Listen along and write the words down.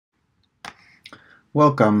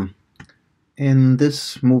Welcome. In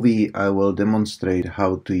this movie, I will demonstrate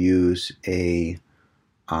how to use a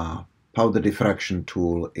powder diffraction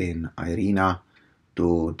tool in Irena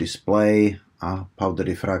to display powder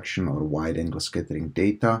diffraction or wide-angle scattering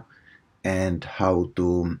data, and how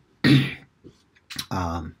to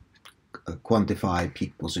quantify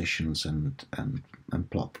peak positions and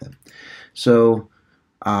plot them. So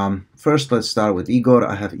first, let's start with Igor.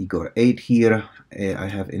 I have Igor 8 here. I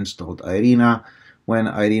have installed Irena. When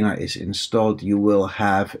Irena is installed, you will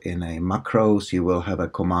have in a macros, you will have a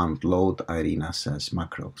command load Irena says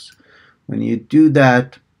macros. When you do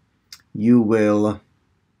that, you will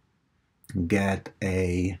get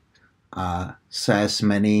a says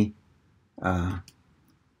many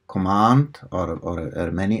command or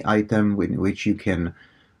a many item in which you can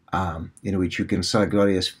select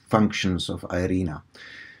various functions of Irena.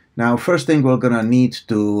 Now, first thing, we're gonna need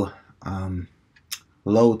to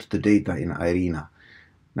load the data in Irena.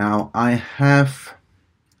 Now I have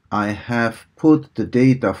put the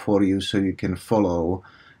data for you so you can follow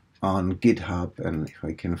on GitHub, and if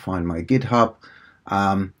I can find my GitHub,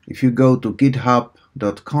 if you go to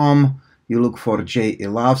github.com, you look for J.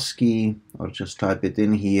 Ilavsky, or just type it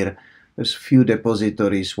in here. There's a few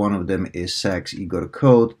depositories. One of them is SAX Igor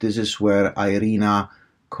code. This is where Irena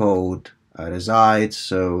code resides,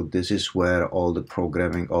 so this is where all the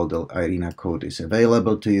programming, all the Irena code is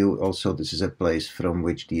available to you. Also, this is a place from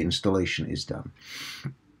which the installation is done.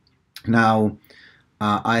 Now,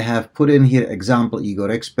 I have put in here example Igor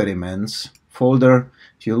experiments folder.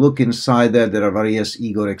 If you look inside there, there are various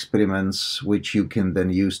Igor experiments which you can then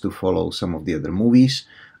use to follow some of the other movies.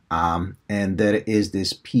 And there is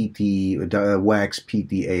this WAXS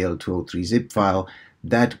PT AL203 zip file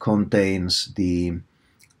that contains the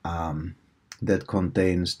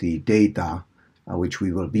data which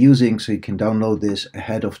we will be using, so you can download this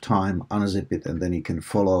ahead of time, unzip it, and then you can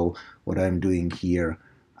follow what I'm doing here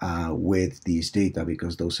with these data,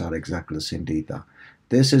 because those are exactly the same data.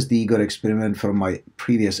 This is the Igor experiment from my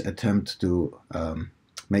previous attempt to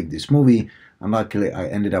make this movie. Unluckily, I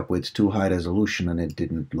ended up with too high resolution and it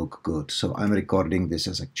didn't look good, so I'm recording this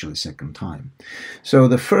as actually second time. So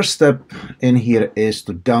the first step in here is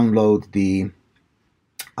to download the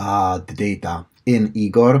data in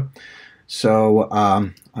Igor. So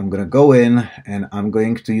I'm going to go in and I'm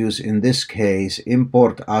going to use, in this case,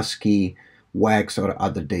 import ASCII, WAXS, or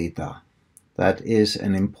other data. That is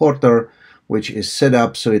an importer which is set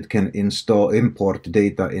up so it can import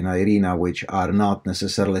data in Irena which are not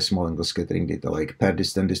necessarily small angle scattering data, like pair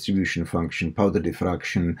distance distribution function, powder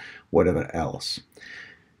diffraction, whatever else.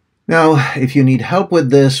 Now, if you need help with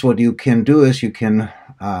this, what you can do is you can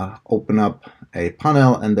open up a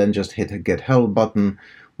panel and then just hit a Get Help button.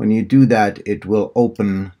 When you do that, it will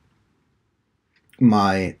open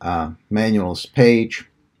my manuals page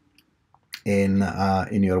in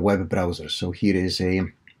your web browser. So here is a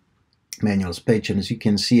manuals page, and as you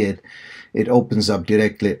can see, it opens up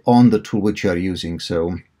directly on the tool which you are using.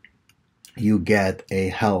 So you get a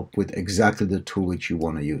help with exactly the tool which you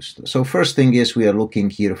want to use. So first thing is, we are looking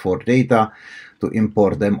here for data to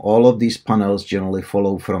import them. All of these panels generally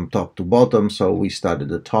follow from top to bottom, so we start at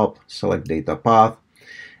the top, select data path,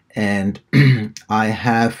 and I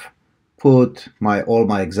have put all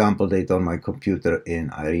my example data on my computer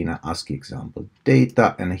in Irena ASCII example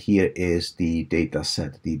data, and here is the data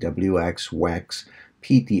set, the WAXS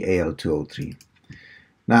PT AL203.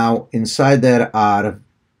 Now inside there are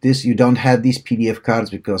you don't have these PDF cards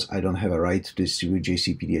because I don't have a right to distribute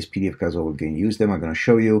JCPDS PDF cards, so we're going to use them. I'm going to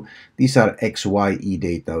show you. These are XYE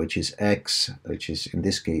data, which is X, which is in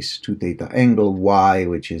this case 2 theta angle, Y,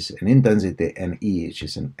 which is an intensity, and E, which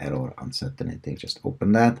is an error uncertainty. Just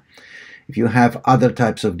open that. If you have other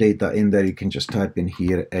types of data in there, you can just type in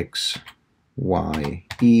here XYE,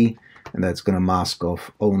 and that's going to mask off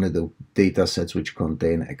only the data sets which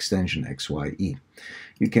contain extension XYE.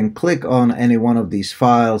 You can click on any one of these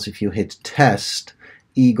files. If you hit test,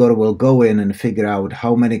 Igor will go in and figure out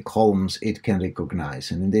how many columns it can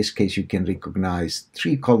recognize. And in this case, you can recognize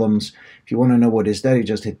 3 columns. If you want to know what is there, you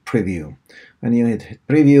just hit preview. When you hit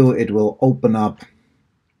preview, it will open up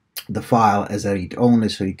the file as a read only,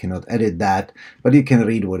 so you cannot edit that, but you can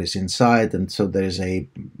read what is inside. And so there is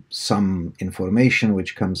some information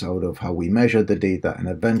which comes out of how we measure the data, and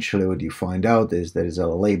eventually what you find out is there is a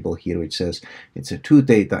label here which says it's a 2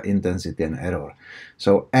 theta intensity and error.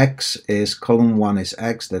 So X is, column 1 is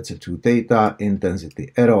X, that's a 2 theta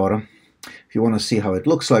intensity error. If you want to see how it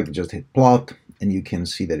looks like, just hit plot and you can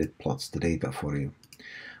see that it plots the data for you.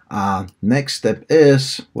 Next step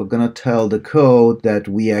is we're going to tell the code that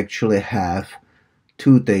we actually have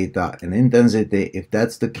 2 theta and intensity. If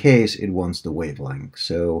that's the case, it wants the wavelength.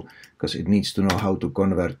 So, because it needs to know how to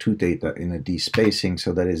convert 2 theta in a despacing,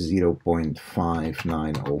 so that is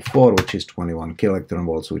 0.5904, which is 21 kiloelectron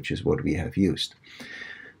volts, which is what we have used.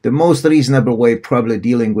 The most reasonable way probably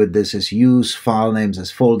dealing with this is use file names as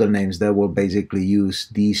folder names. That will basically use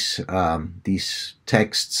these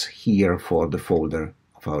texts here for the folder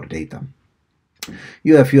of our data.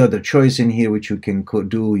 You have a few other choices in here which you can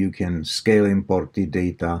do. You can scale import the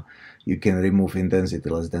data. You can remove intensity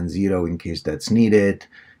less than 0 in case that's needed.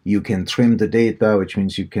 You can trim the data, which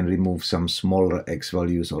means you can remove some smaller x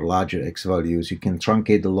values or larger x values. You can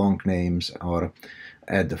truncate the long names or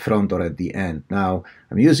at the front or at the end. Now,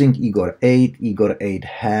 I'm using Igor 8. Igor 8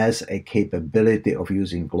 has a capability of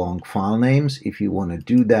using long file names. If you want to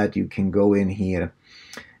do that, you can go in here,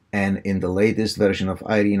 and in the latest version of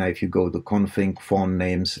Irena, if you go to config font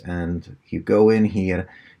names and you go in here,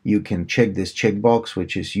 you can check this checkbox,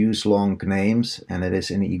 which is use long names, and it is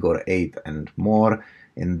in Igor 8 and more.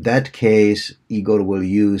 In that case, Igor will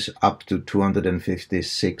use up to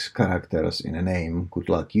 256 characters in a name. Good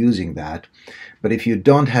luck using that. But if you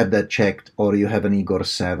don't have that checked, or you have an Igor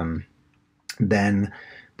 7, then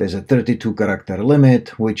there's a 32 character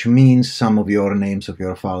limit, which means some of your names of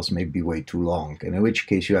your files may be way too long, and in which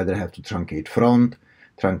case you either have to truncate front,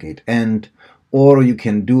 truncate end, or you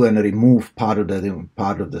can do and remove part of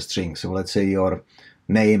the string. So let's say your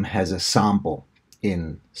name has a sample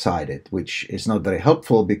inside it, which is not very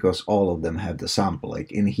helpful because all of them have the sample.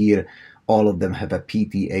 Like in here, all of them have a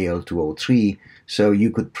PT-AL203, so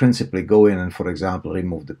you could principally go in and, for example,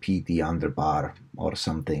 remove the PT underbar or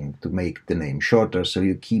something to make the name shorter, so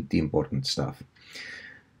you keep the important stuff.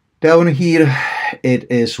 Down here, it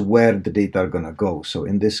is where the data are going to go. So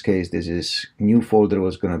in this case, this is new folder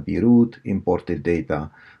was going to be root, imported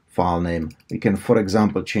data, file name. We can, for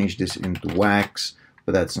example, change this into WAXS,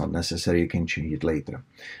 but that's not necessary. You can change it later.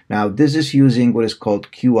 Now, this is using what is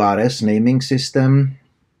called QRS naming system.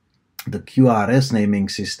 The QRS naming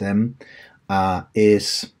system all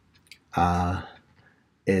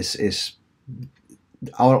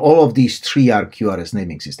of these three are QRS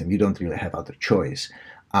naming system. You don't really have other choice.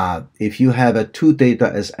 If you have a 2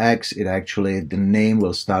 theta as X, it actually, the name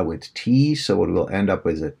will start with T, so it will end up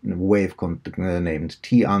with a wave named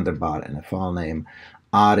T underbar and a file name.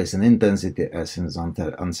 R is an intensity, S is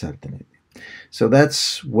uncertainty. So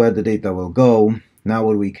that's where the data will go. Now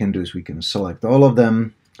what we can do is we can select all of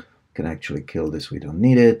them. We can actually kill this, we don't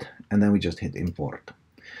need it, and then we just hit import.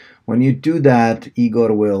 When you do that,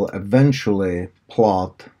 Igor will eventually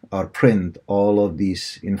plot or print all of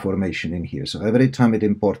this information in here. So every time it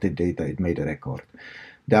imported data, it made a record.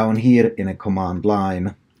 Down here in a command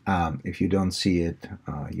line, if you don't see it,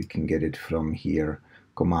 you can get it from here,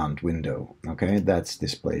 command window. Okay, that's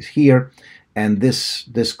this place here, and this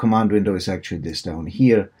command window is actually this down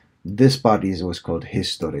here. This part is what's called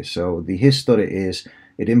history. So the history is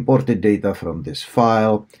it imported data from this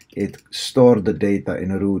file, it stored the data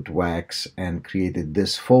in a root WAXS and created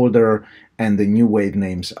this folder, and the new wave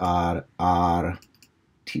names are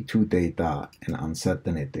R2 data and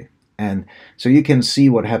uncertainty. And so you can see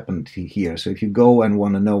what happened here. So if you go and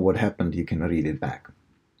want to know what happened, you can read it back.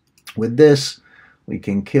 With this, we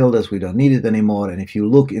can kill this, we don't need it anymore. And if you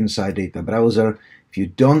look inside data browser, if you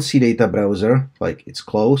don't see data browser, like it's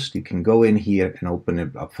closed, you can go in here and open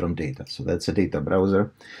it up from data. So that's a data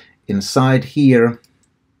browser. Inside here,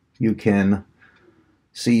 you can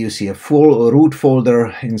see, you see a full root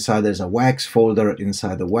folder. Inside there's a WAXS folder.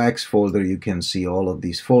 Inside the WAXS folder, you can see all of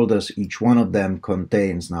these folders. Each one of them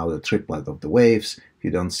contains now the triplet of the waves. If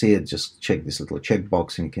you don't see it, just check this little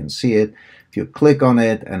checkbox and you can see it. If you click on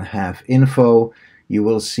it and have info, you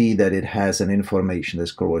will see that it has an information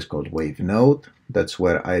that's always called wave node. That's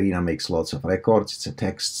where Irena makes lots of records. It's a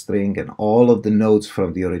text string, and all of the nodes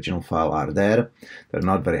from the original file are there. They're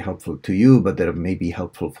not very helpful to you, but they may be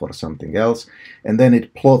helpful for something else. And then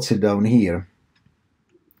it plots it down here.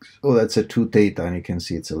 So that's a 2 theta, and you can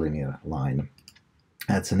see it's a linear line.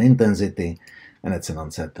 That's an intensity, and it's an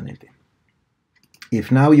uncertainty.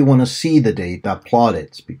 If now you want to see the data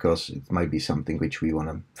plotted, because it might be something which we want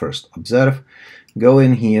to first observe, go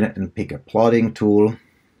in here and pick a plotting tool.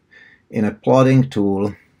 In a plotting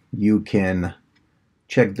tool, you can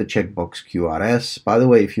check the checkbox QRS. By the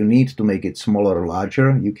way, if you need to make it smaller or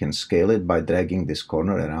larger, you can scale it by dragging this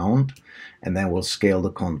corner around, and then we'll scale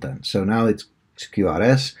the content. So now it's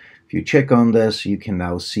QRS. If you check on this, you can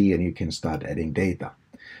now see and you can start adding data.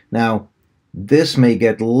 Now, this may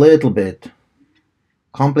get a little bit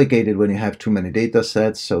complicated when you have too many data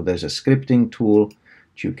sets, so there's a scripting tool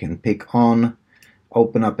that you can pick on.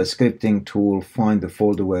 open up a scripting tool, find the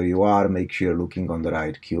folder where you are, make sure you're looking on the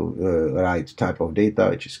right type of data,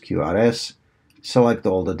 which is QRS, select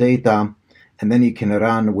all the data, and then you can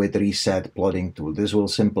run with reset plotting tool. This will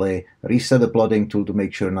simply reset the plotting tool to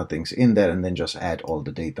make sure nothing's in there, and then just add all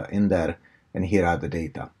the data in there, and here are the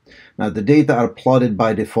data. Now the data are plotted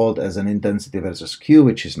by default as an intensity versus Q,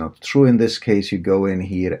 which is not true in this case. You go in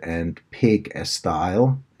here and pick a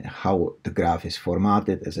style, how the graph is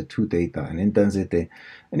formatted as a two data and intensity,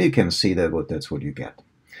 and you can see that that's what you get.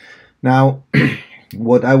 Now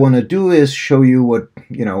what I want to do is show you what,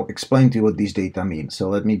 explain to you what these data mean. So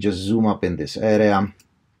let me just zoom up in this area.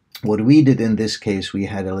 What we did in this case, we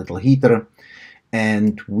had a little heater,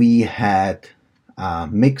 and we had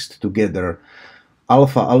mixed together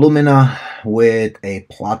alpha alumina with a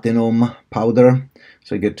platinum powder.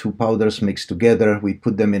 So you get two powders mixed together. We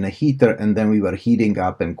put them in a heater, and then we were heating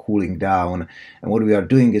up and cooling down. And what we are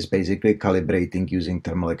doing is basically calibrating using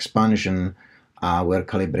thermal expansion. We're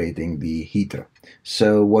calibrating the heater.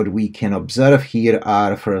 So what we can observe here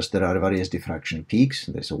are, first, there are various diffraction peaks.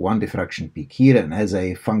 There's a one diffraction peak here, and as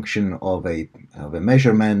a function of a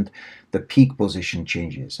measurement, the peak position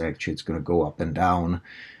changes. Actually, it's going to go up and down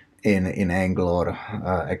in angle, or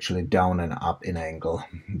actually down and up in angle,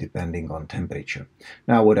 depending on temperature.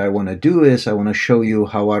 Now what I want to do is I want to show you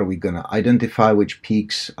how are we going to identify which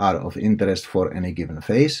peaks are of interest for any given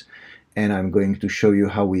phase, and I'm going to show you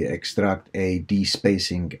how we extract a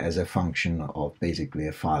despacing as a function of basically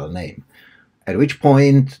a file name. At which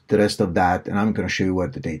point the rest of that, and I'm going to show you where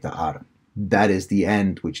the data are. That is the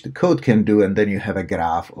end which the code can do, and then you have a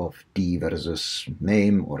graph of D versus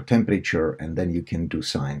name or temperature, and then you can do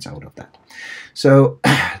science out of that. So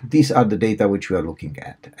these are the data which we are looking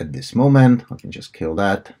at this moment. I can just kill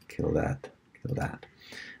that, kill that, kill that.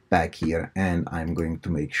 Back here, and I'm going to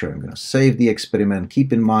make sure I'm going to save the experiment.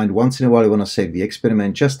 Keep in mind, once in a while you want to save the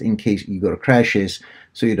experiment just in case Igor crashes,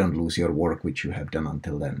 so you don't lose your work which you have done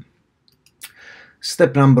until then.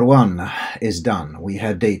 Step number 1 is done. We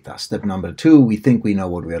have data. Step number 2, we think we know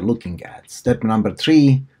what we are looking at. Step number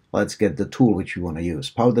 3, let's get the tool which we want to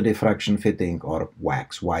use, powder diffraction fitting or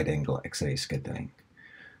WAXS, wide angle X-ray scattering.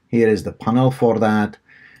 Here is the panel for that.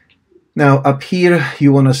 Now up here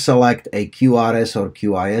you want to select a QRS or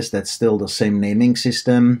QIS. That's still the same naming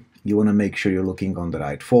system. You want to make sure you're looking on the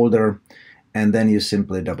right folder, and then you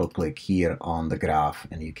simply double click here on the graph,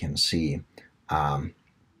 and you can see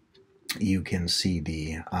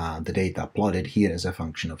the data plotted here as a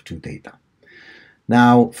function of two data.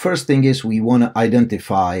 Now first thing is we want to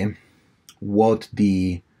identify what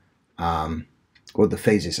the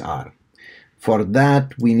phases are. For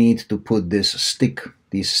that we need to put these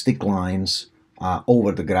stick lines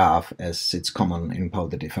over the graph, as it's common in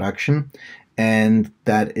powder diffraction, and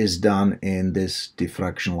that is done in this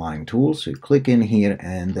diffraction line tool. So you click in here,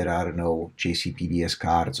 and there are no JCPDS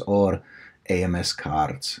cards or AMS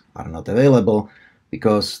cards are not available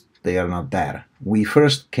because they are not there. We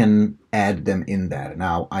first can add them in there.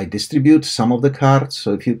 Now I distribute some of the cards,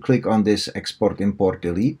 so if you click on this export, import,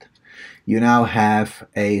 delete, you now have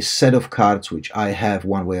a set of cards which I have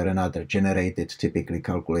one way or another generated, typically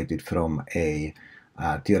calculated from a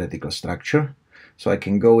theoretical structure. So I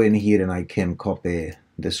can go in here and I can copy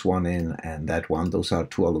this one in and that one. Those are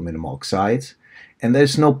two aluminum oxides. And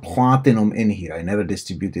there's no platinum in here. I never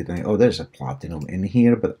distributed any. Oh, there's a platinum in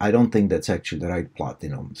here, but I don't think that's actually the right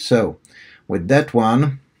platinum. So with that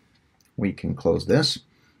one, we can close this.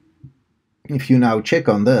 If you now check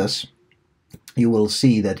on this, you will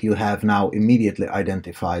see that you have now immediately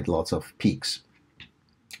identified lots of peaks.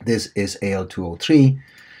 This is Al2O3,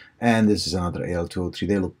 and this is another Al2O3.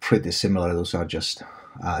 They look pretty similar. Those are just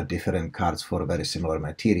different cards for a very similar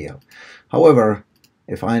material. However,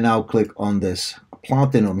 if I now click on this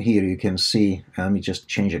platinum here, you can see, let me just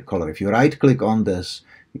change the color. If you right click on this,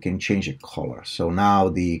 you can change the color. So now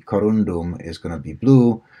the corundum is going to be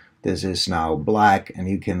blue. This is now black, and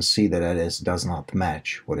you can see that it does not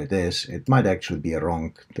match what it is. It might actually be a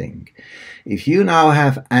wrong thing. If you now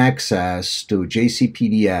have access to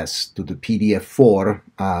JCPDS, to the PDF4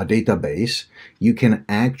 database, you can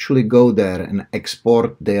actually go there and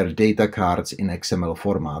export their data cards in XML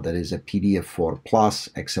format. That is a PDF4 plus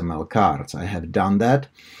XML cards. I have done that,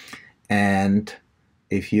 and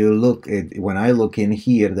if you look at, when I look in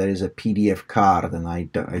here, there is a PDF card, and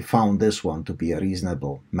I found this one to be a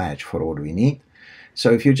reasonable match for what we need.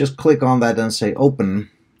 So if you just click on that and say open,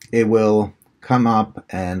 it will come up,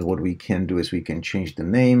 and what we can do is we can change the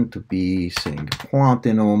name to be saying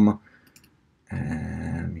platinum,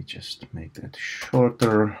 and let me just make that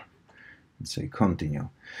shorter. Let's say continue.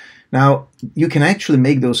 Now, you can actually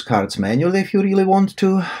make those cards manually if you really want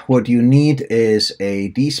to. What you need is a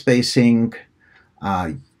despacing.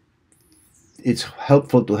 It's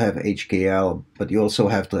helpful to have HKL, but you also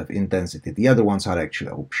have to have intensity. The other ones are actually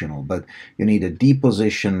optional, but you need a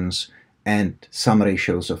depositions and some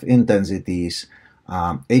ratios of intensities.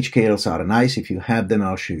 HKLs are nice if you have them.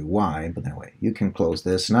 I'll show you why. But anyway, you can close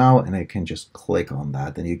this now, and I can just click on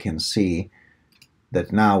that, and you can see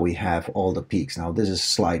that now we have all the peaks. Now this is a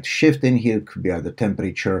slight shift in here. It could be either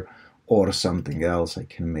temperature or something else. I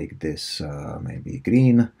can make this maybe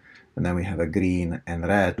green, and then we have a green and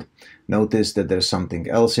red. Notice that there's something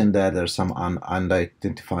else in there. There's some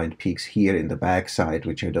unidentified peaks here in the back side,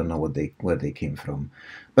 which I don't know where they came from.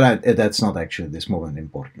 But that's not actually this moment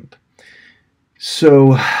important.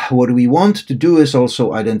 So what we want to do is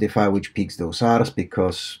also identify which peaks those are,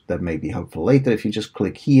 because that may be helpful later. If you just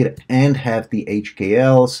click here and have the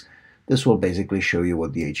HKLs, this will basically show you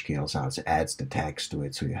what the HKLs are. It adds the tags to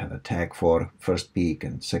it. So you have a tag for first peak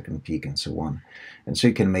and second peak and so on. And so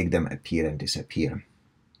you can make them appear and disappear.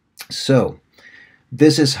 So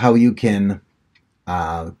this is how you can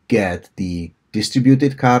get the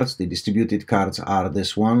distributed cards. The distributed cards are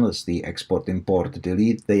this one. It's the export, import,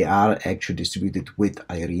 delete. They are actually distributed with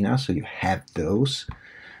Irena, so you have those.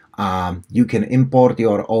 You can import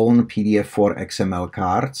your own PDF4 XML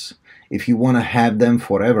cards. If you want to have them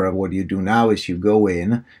forever, what you do now is you go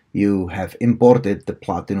in, you have imported, the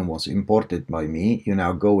Platinum was imported by me. You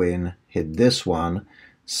now go in, hit this one,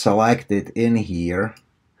 select it in here,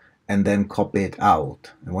 and then copy it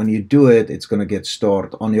out. And when you do it, it's going to get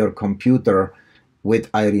stored on your computer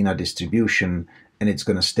with Irena distribution, and it's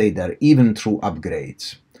going to stay there even through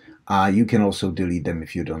upgrades. You can also delete them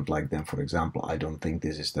if you don't like them. For example, I don't think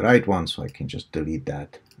this is the right one, so I can just delete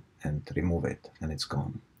that and remove it, and it's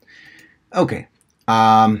gone. Okay.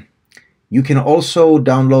 You can also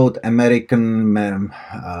download American,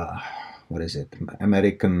 what is it?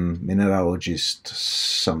 American Mineralogist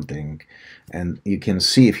something. And you can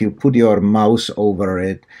see if you put your mouse over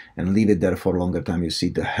it and leave it there for a longer time, you see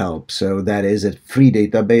the help. So that is a free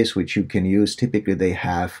database which you can use. Typically they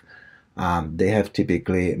have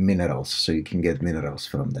typically minerals, so you can get minerals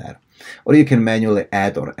from there. Or you can manually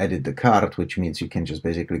add or edit the card, which means you can just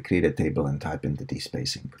basically create a table and type in the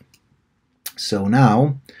despacing. So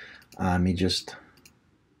now, let me just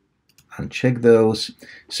uncheck those.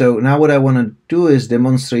 So now what I want to do is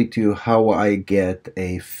demonstrate to you how I get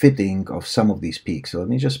a fitting of some of these peaks. So let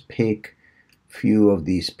me just pick a few of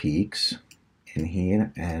these peaks in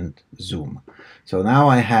here and zoom. So now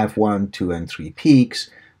I have 1, 2, and 3 peaks.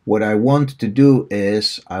 What I want to do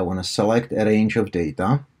is I want to select a range of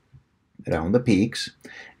data around the peaks,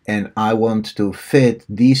 and I want to fit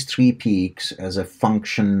these 3 peaks as a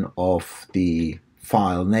function of the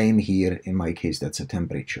file name here. In my case, that's a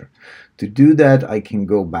temperature. To do that, I can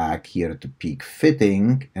go back here to peak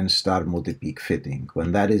fitting and start multi-peak fitting.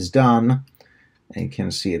 When that is done, you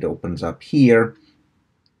can see it opens up here.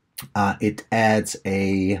 It adds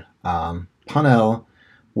a panel,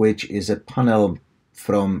 which is a panel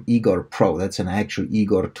from Igor Pro. That's an actual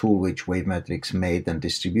Igor tool which Wavemetrics made and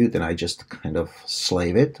distribute, and I just kind of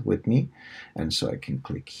slave it with me. And so I can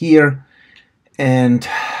click here, and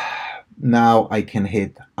now I can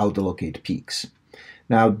hit auto-locate peaks.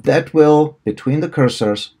 Now that will, between the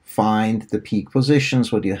cursors, find the peak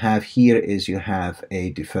positions. What you have here is you have a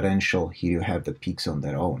differential. Here you have the peaks on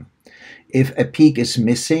their own. If a peak is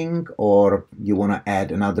missing, or you want to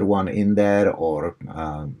add another one in there, or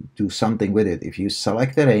do something with it, if you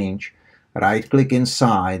select the range, right-click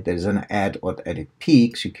inside, there's an add or edit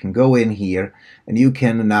peaks. You can go in here, and you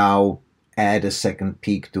can now add a second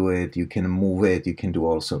peak to it. You can move it. You can do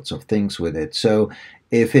all sorts of things with it. So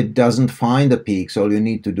if it doesn't find the peaks, all you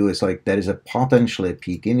need to do is, like, there is a potentially a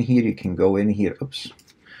peak in here. You can go in here. Oops,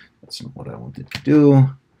 that's not what I wanted to do.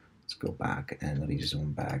 Let's go back and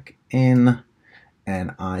resume back in.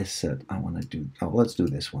 And I said I want to do, oh, let's do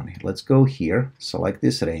this one. Let's go here, select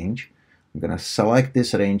this range. I'm going to select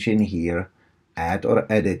this range in here, add or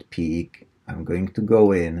edit peak. I'm going to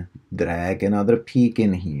go in, drag another peak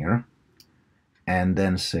in here, and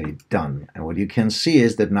then say done. And what you can see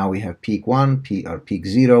is that now we have peak 1, peak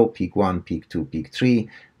 0, peak 1, peak 2, peak 3.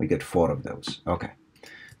 We get 4 of those. Okay.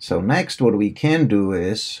 So next what we can do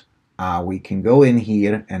is we can go in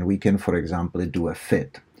here and we can, for example, do a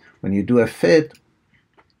fit. When you do a fit,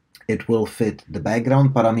 it will fit the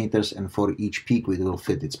background parameters, and for each peak it will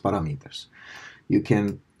fit its parameters. You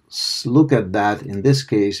can look at that. In this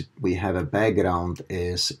case, we have a background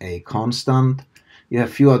is a constant. You have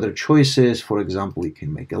a few other choices. For example, we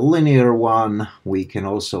can make a linear one. We can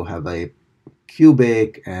also have a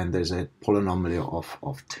cubic, and there's a polynomial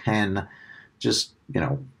of 10. Just,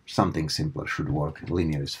 something simpler should work.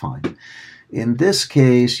 Linear is fine. In this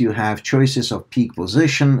case, you have choices of peak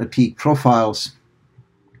position, peak profiles.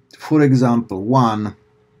 For example, one,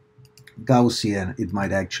 Gaussian, it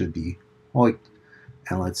might actually be Hoyt.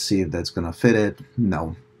 And let's see if that's going to fit it.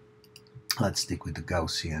 No. Let's stick with the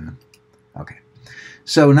Gaussian. Okay.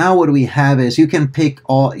 So now what we have is you can pick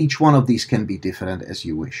each one of these can be different as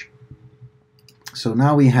you wish. So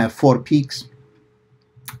now we have 4 peaks.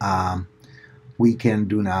 We can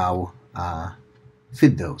do now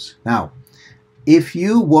fit those. Now, if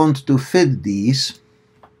you want to fit these,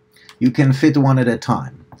 you can fit one at a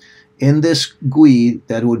time. In this GUI,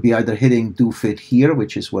 that would be either hitting do fit here,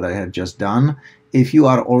 which is what I have just done. If you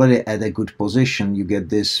are already at a good position, you get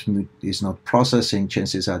this is not processing,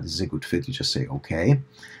 chances are this is a good fit, you just say OK.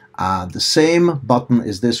 The same button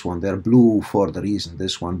is this one. They're blue for the reason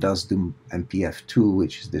this one does do MPF2,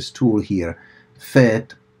 which is this tool here,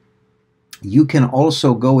 fit. You can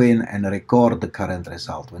also go in and record the current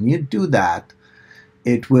result. When you do that,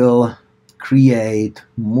 it will create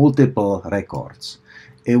multiple records.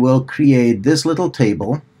 It will create this little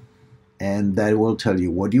table, and that will tell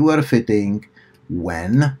you what you were fitting,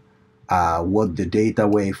 when, what the data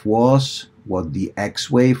wave was, what the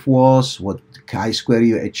X wave was, what chi-square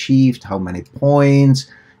you achieved, how many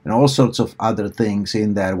points, and all sorts of other things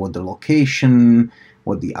in there, what the location,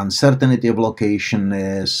 what the uncertainty of location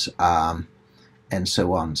is, and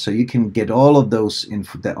so on. So you can get all of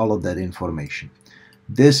that information.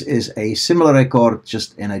 This is a similar record,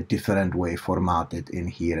 just in a different way formatted in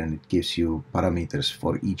here, and it gives you parameters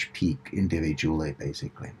for each peak individually,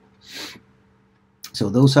 basically. So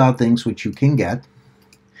those are things which you can get.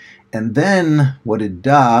 And then what it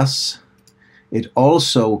does, it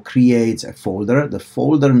also creates a folder. The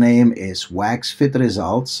folder name is WAXS fit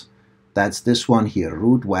results. That's this one here,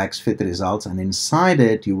 root WAXS fit results. And inside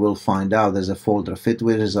it, you will find out there's a folder fit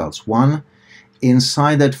with results 1.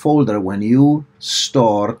 Inside that folder, when you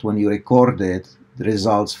recorded the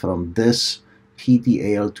results from this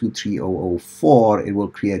PTAL23004, it will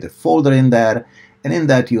create a folder in there. And in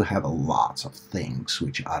that you have lots of things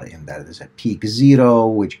which are in there. There's a peak 0,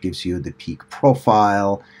 which gives you the peak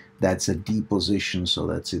profile. That's a D position, so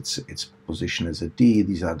that's its position as a D.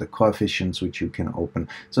 These are the coefficients which you can open.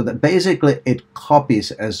 So that basically it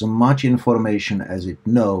copies as much information as it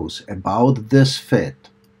knows about this fit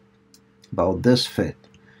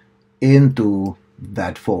into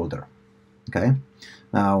that folder. Okay.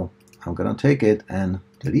 Now I'm gonna take it and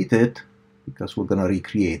delete it because we're gonna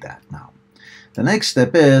recreate that now. The next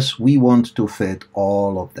step is we want to fit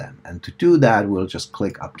all of them, and to do that we'll just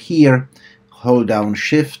click up here, hold down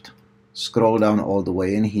Shift, scroll down all the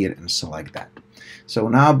way in here and select that. So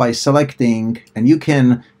now by selecting, and you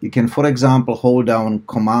can for example hold down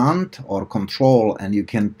Command or Control and you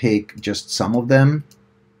can pick just some of them,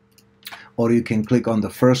 or you can click on the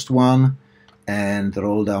first one and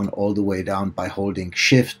roll down all the way down by holding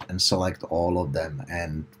Shift and select all of them.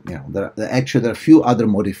 And there are a few other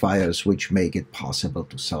modifiers which make it possible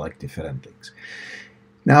to select different things.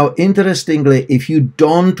 Now, interestingly, if you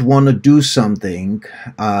don't want to do something,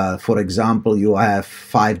 for example, you have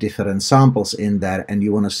 5 different samples in there and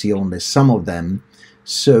you want to see only some of them,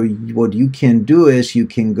 so what you can do is you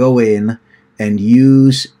can go in and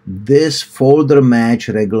use this folder match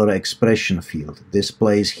regular expression field, this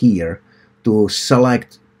place here, to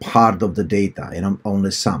select part of the data, only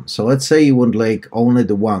some. So let's say you would like only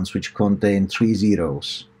the ones which contain 3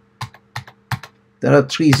 zeros. There are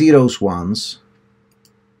 3 zeros ones.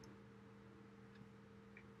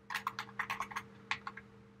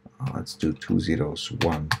 Let's do 2 zeros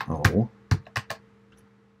 1 0.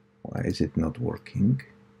 Why is it not working?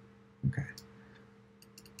 Okay.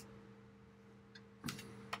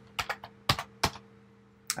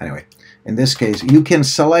 Anyway, in this case, you can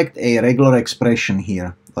select a regular expression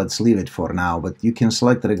here. Let's leave it for now, but you can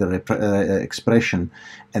select a regular expression,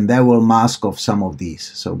 and that will mask off some of these.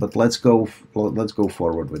 So, but let's go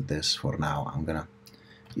forward with this for now. I'm gonna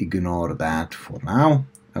ignore that for now.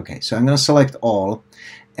 Okay, so I'm gonna select all,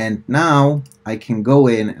 and now I can go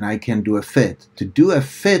in and I can do a fit. To do a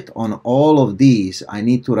fit on all of these, I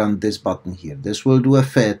need to run this button here. This will do a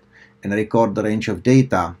fit and record the range of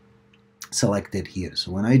data selected here.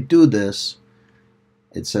 So when I do this,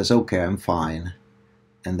 it says okay, I'm fine,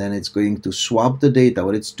 and then it's going to swap the data.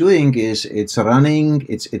 What it's doing is it's running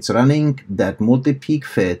that multi-peak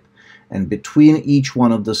fit, and between each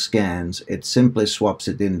one of the scans it simply swaps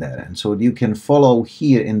it in there. And so you can follow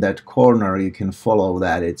here in that corner, you can follow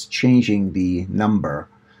that it's changing the number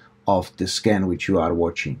of the scan which you are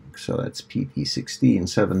watching. So that's PT 16,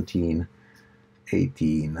 17,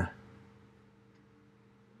 18.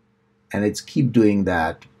 And it's keep doing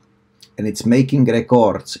that. And it's making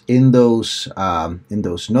records in those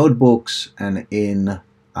notebooks and in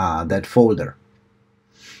that folder.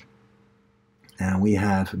 And we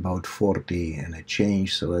have about 40 and a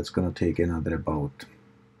change, so that's going to take another about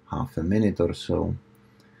half a minute or so.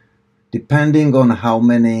 Depending on how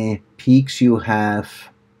many peaks you have,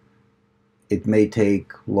 it may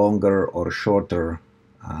take longer or shorter.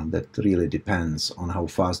 That really depends on how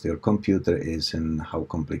fast your computer is and how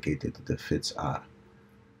complicated the fits are.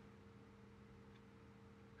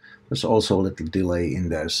 There's also a little delay in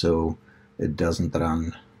there, so it doesn't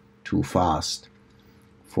run too fast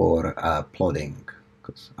for plotting.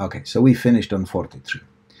 Okay, so we finished on 43.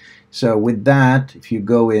 So with that, if you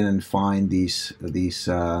go in and find these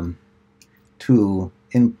two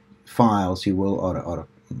in files, you will or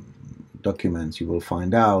documents, you will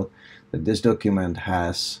find out that this document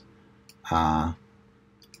has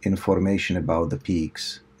information about the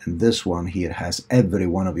peaks. And this one here has every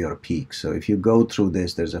one of your peaks. So if you go through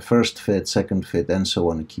this, there's a first fit, second fit, and so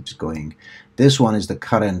on. It keeps going. This one is the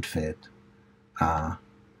current fit.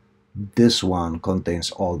 This one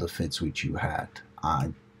contains all the fits which you had.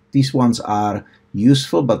 These ones are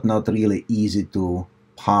useful, but not really easy to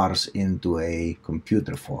parse into a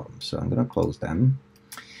computer form. So I'm going to close them.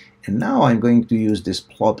 And now I'm going to use this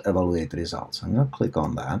plot evaluate results. I'm going to click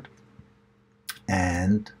on that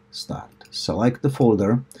and start. Select the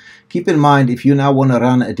folder. Keep in mind, if you now want to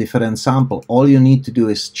run a different sample, all you need to do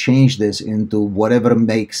is change this into whatever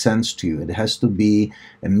makes sense to you. It has to be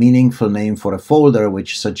a meaningful name for a folder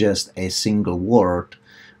which suggests a single word,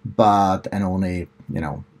 and only,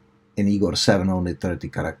 in Igor 7 only 30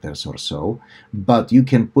 characters or so. But you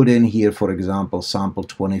can put in here, for example, sample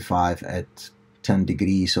 25 at 10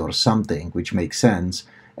 degrees or something, which makes sense,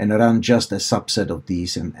 and run just a subset of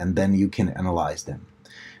these, and then you can analyze them.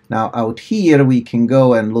 Now out here we can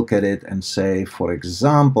go and look at it and say, for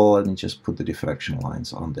example, let me just put the diffraction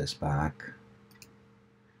lines on this back.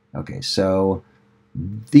 Okay, so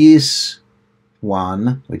this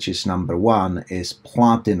one, which is number 1, is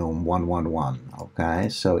platinum 111. Okay,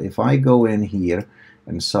 so if I go in here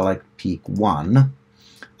and select peak 1,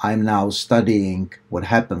 I'm now studying what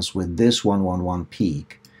happens with this 111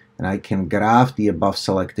 peak. And I can graph the above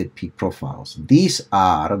selected peak profiles. These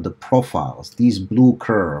are the profiles, these blue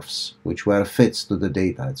curves, which were fits to the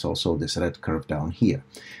data. It's also this red curve down here.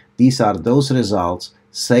 These are those results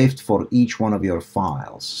saved for each one of your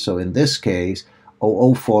files. So in this case,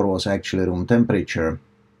 004 was actually room temperature,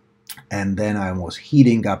 and then I was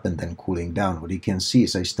heating up and then cooling down. What you can see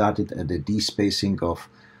is I started at the D-spacing of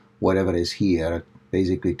whatever is here,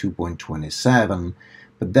 basically 2.27.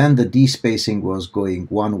 But then the D-spacing was going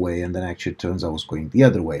one way, and then actually it turns out it was going the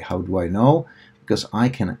other way. How do I know? Because I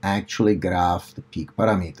can actually graph the peak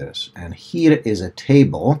parameters. And here is a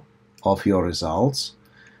table of your results.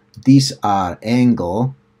 These are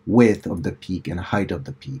angle, width of the peak, and height of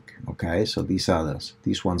the peak. Okay, so these others,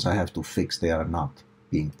 these ones I have to fix. They are not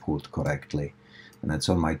being pulled correctly. And that's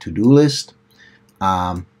on my to-do list.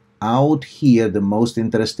 Out here, the most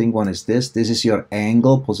interesting one is this. This is your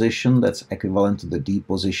angle position. That's equivalent to the D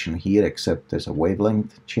position here, except there's a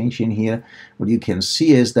wavelength change in here. What you can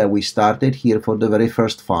see is that we started here for the very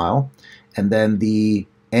first file, and then the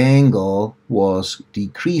angle was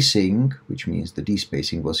decreasing, which means the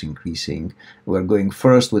D-spacing was increasing. We're going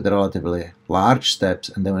first with relatively large steps,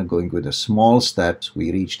 and then we're going with the small steps.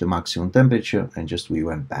 We reached the maximum temperature, and just we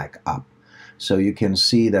went back up. So you can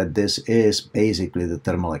see that this is basically the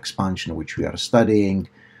thermal expansion which we are studying.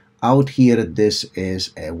 Out here, this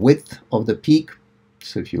is a width of the peak.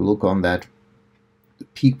 So if you look on that, the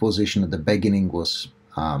peak position at the beginning was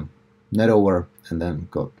narrower and then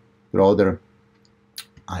got broader.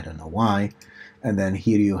 I don't know why. And then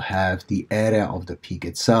here you have the area of the peak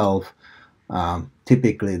itself.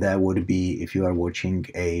 Typically that would be, if you are watching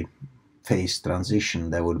a phase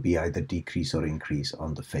transition, that would be either decrease or increase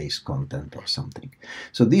on the phase content or something.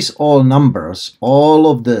 So these all numbers, all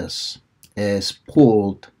of this is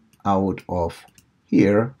pulled out of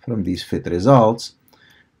here from these fit results,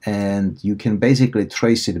 and you can basically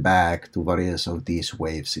trace it back to various of these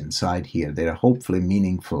waves inside here. They are hopefully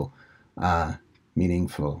meaningful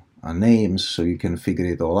names, so you can figure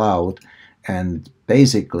it all out. And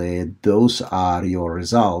basically, those are your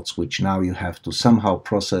results, which now you have to somehow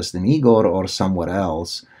process in Igor or somewhere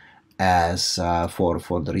else as for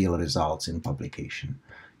the real results in publication.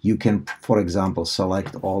 You can, for example,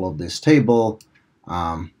 select all of this table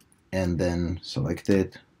and then select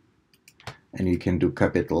it, and you can do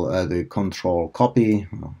the control copy.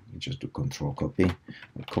 Well, you just do control copy,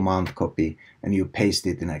 or command copy, and you paste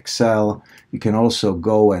it in Excel. You can also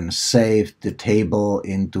go and save the table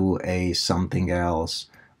into something else.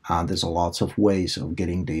 There's lots of ways of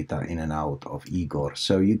getting data in and out of Igor,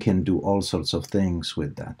 so you can do all sorts of things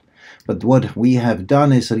with that. But what we have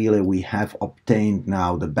done is really we have obtained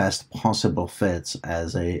now the best possible fits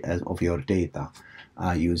of your data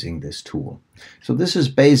using this tool. So this is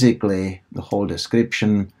basically the whole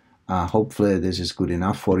description. Hopefully this is good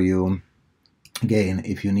enough for you. Again,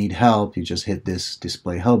 if you need help, you just hit this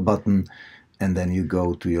display help button, and then you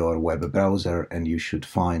go to your web browser, and you should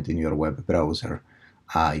find in your web browser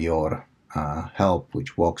your help,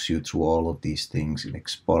 which walks you through all of these things and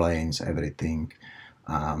explains everything,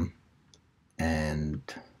 and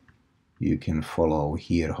you can follow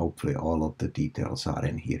here. Hopefully all of the details are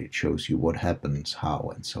in here. It shows you what happens,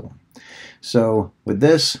 how, and so on. So with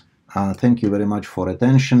this, thank you very much for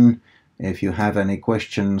attention. If you have any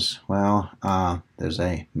questions, well, there's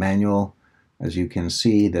a manual. As you can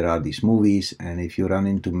see, there are these movies, and if you run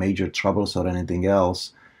into major troubles or anything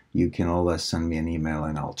else, you can always send me an email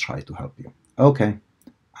and I'll try to help you. Okay.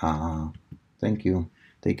 Thank you.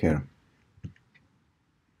 Take care.